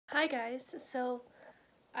Hi guys, so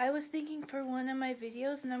I was thinking for one of my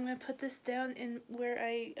videos, and I'm going to put this down in where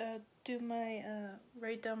I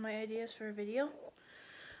write down my ideas for a video.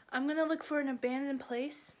 I'm going to look for an abandoned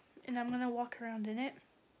place, and I'm going to walk around in it.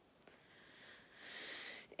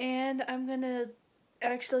 And I'm going to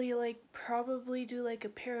actually probably do like a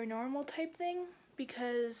paranormal type thing,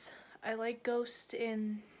 because I like ghosts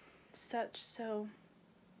and such, so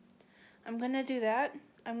I'm going to do that.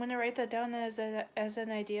 I'm going to write that down as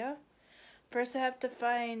an idea. First I have to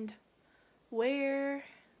find where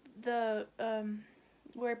the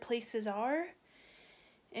where places are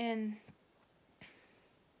and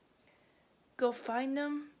go find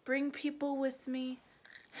them, bring people with me.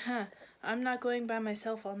 I'm not going by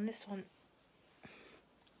myself on this one.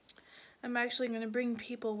 I'm actually going to bring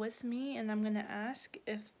people with me, and I'm going to ask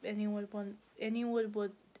if anyone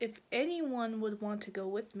would want to go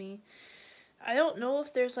with me. I don't know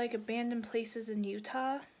if there's like abandoned places in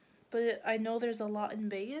Utah, but I know there's a lot in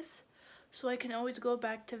Vegas. So I can always go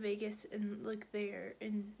back to Vegas and look there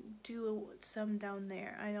and do some down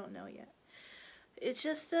there. I don't know yet. It's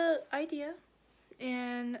just a idea,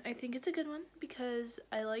 and I think it's a good one because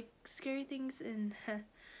I like scary things, and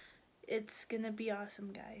it's gonna be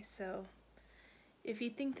awesome, guys. So if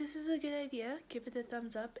you think this is a good idea, give it a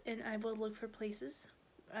thumbs up, and I will look for places.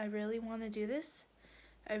 I really want to do this.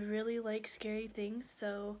 I really like scary things,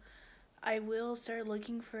 so I will start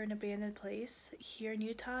looking for an abandoned place here in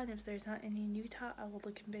Utah, and if there's not any in Utah, I will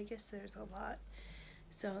look in Vegas. There's a lot.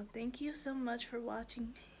 So thank you so much for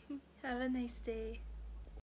watching. Have a nice day.